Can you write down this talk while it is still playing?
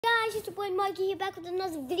it's your boy Mikey here back with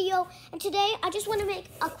another video, and today I just want to make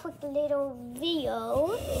a quick little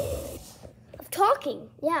video of talking.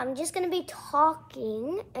 Yeah, I'm just going to be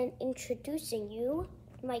talking and introducing you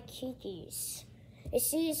to my Kikis.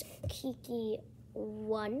 This is Kiki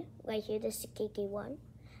 1 right here. This is Kiki 1,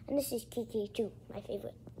 and this is Kiki 2, my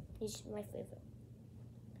favorite. He's my favorite.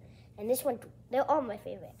 And this one too. They're all my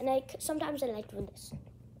favorite, and sometimes I like doing this.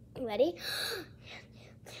 You ready?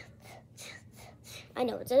 I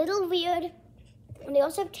know, it's a little weird. And they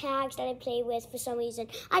also have tags that I play with for some reason.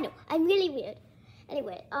 I know, I'm really weird.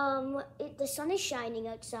 Anyway, the sun is shining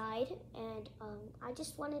outside, and I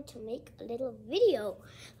just wanted to make a little video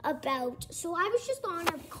about, so I was just on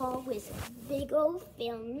a call with Big O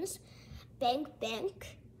Films, Bank,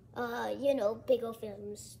 you know, Big O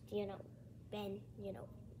Films, you know, Ben, you know.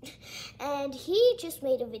 And he just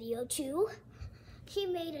made a video too. He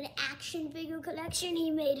made an action figure collection.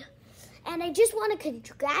 And I just want to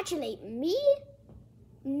congratulate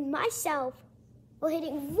myself, for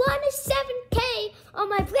hitting 17K on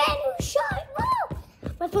my brand new shirt. Woo!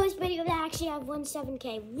 My first video that actually have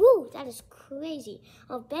 17K. Woo! That is crazy.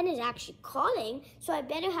 Oh, Ben is actually calling, so I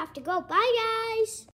better have to go. Bye, guys.